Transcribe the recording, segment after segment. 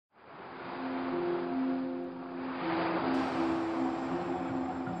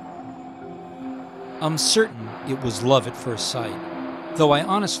I'm certain it was love at first sight, though I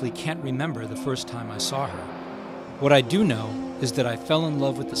honestly can't remember the first time I saw her. What I do know is that I fell in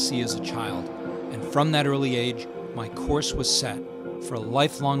love with the sea as a child, and from that early age, my course was set for a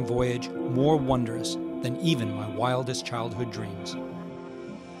lifelong voyage more wondrous than even my wildest childhood dreams.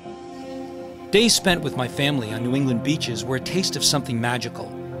 Days spent with my family on New England beaches were a taste of something magical,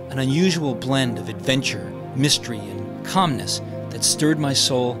 an unusual blend of adventure, mystery, and calmness that stirred my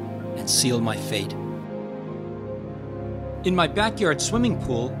soul and sealed my fate. In my backyard swimming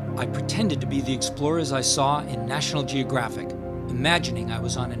pool, I pretended to be the explorers I saw in National Geographic, imagining I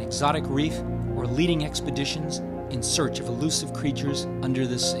was on an exotic reef or leading expeditions in search of elusive creatures under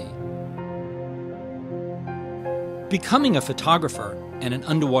the sea. Becoming a photographer and an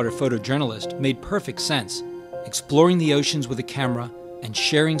underwater photojournalist made perfect sense, exploring the oceans with a camera and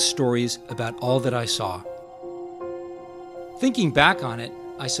sharing stories about all that I saw. Thinking back on it,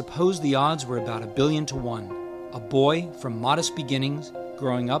 I suppose the odds were about 1,000,000,000 to 1. A boy from modest beginnings,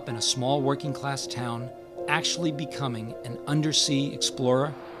 growing up in a small working-class town, actually becoming an undersea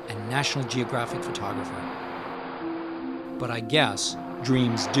explorer and National Geographic photographer. But I guess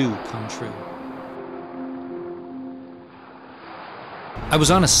dreams do come true. I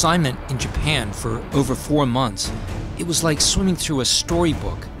was on assignment in Japan for over 4 months. It was like swimming through a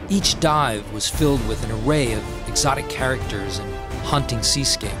storybook. Each dive was filled with an array of exotic characters and haunting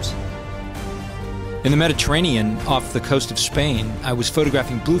seascapes. In the Mediterranean, off the coast of Spain, I was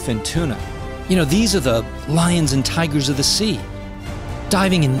photographing bluefin tuna. You know, these are the lions and tigers of the sea.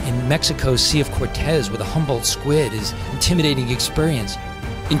 Diving in Mexico's Sea of Cortez with a Humboldt squid is an intimidating experience.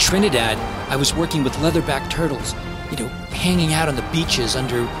 In Trinidad, I was working with leatherback turtles, hanging out on the beaches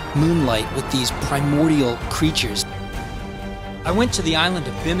under moonlight with these primordial creatures. I went to the island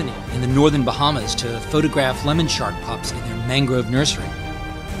of Bimini in the northern Bahamas to photograph lemon shark pups in their mangrove nursery.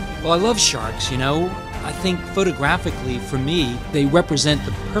 Well, I love sharks, I think photographically, for me, they represent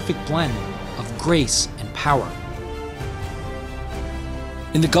the perfect blend of grace and power.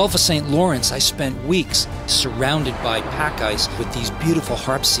 In the Gulf of St. Lawrence, I spent weeks surrounded by pack ice with these beautiful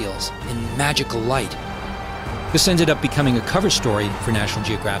harp seals in magical light. This ended up becoming a cover story for National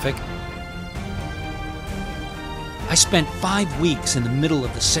Geographic. I spent 5 weeks in the middle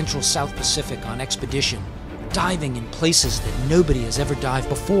of the central South Pacific on expedition, diving in places that nobody has ever dived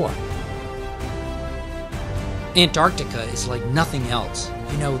before. Antarctica is like nothing else.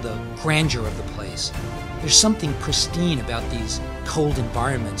 The grandeur of the place. There's something pristine about these cold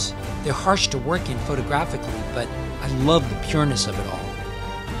environments. They're harsh to work in photographically, but I love the pureness of it all.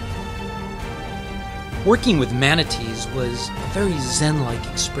 Working with manatees was a very zen-like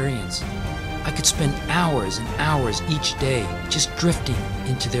experience. I could spend hours and hours each day just drifting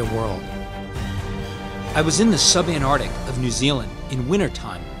into their world. I was in the subantarctic of New Zealand in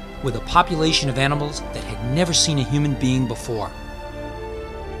wintertime with a population of animals that had never seen a human being before.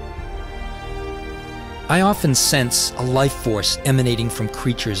 I often sense a life force emanating from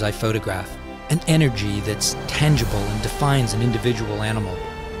creatures I photograph, an energy that's tangible and defines an individual animal.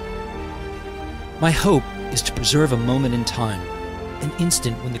 My hope is to preserve a moment in time, an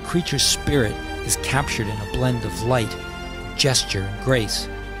instant when the creature's spirit is captured in a blend of light, gesture, and grace.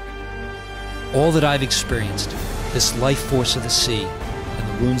 All that I've experienced, this life force of the sea and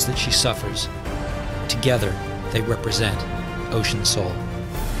the wounds that she suffers, together they represent Ocean Soul.